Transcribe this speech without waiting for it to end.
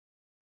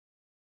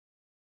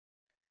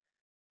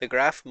The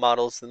graph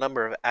models the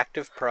number of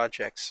active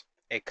projects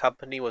a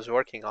company was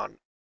working on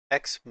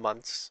X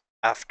months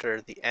after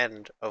the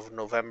end of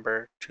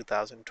November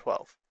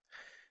 2012,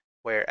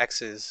 where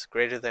X is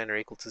greater than or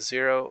equal to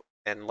 0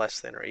 and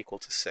less than or equal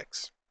to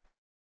 6.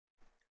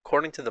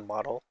 According to the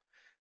model,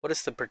 what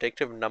is the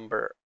predictive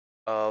number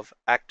of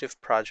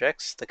active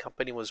projects the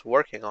company was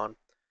working on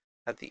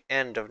at the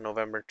end of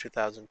November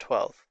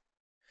 2012?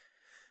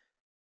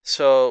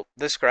 So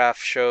this graph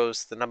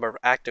shows the number of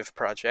active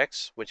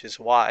projects, which is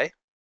Y,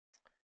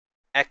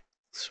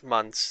 X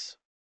months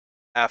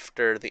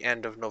after the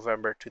end of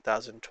November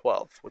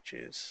 2012, which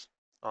is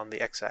on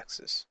the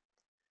x-axis.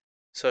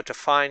 So to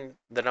find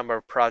the number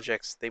of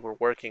projects they were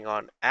working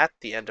on at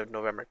the end of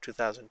November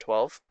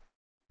 2012,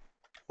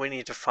 we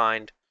need to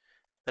find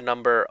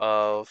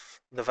the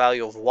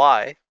value of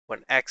y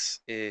when x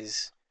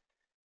is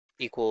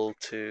equal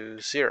to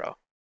 0.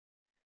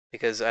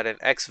 Because at an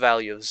x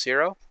value of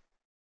 0,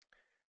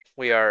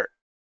 we are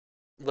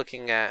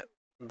looking at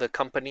the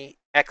company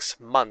X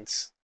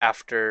months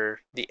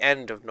after the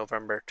end of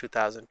November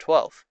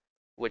 2012,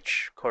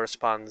 which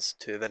corresponds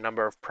to the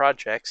number of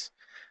projects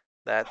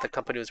that the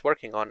company was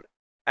working on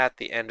at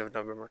the end of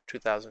November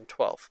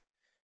 2012.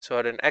 So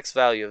at an X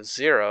value of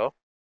 0,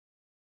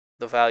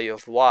 the value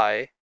of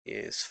Y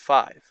is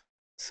 5.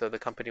 So the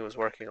company was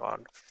working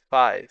on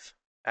 5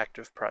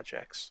 active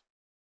projects.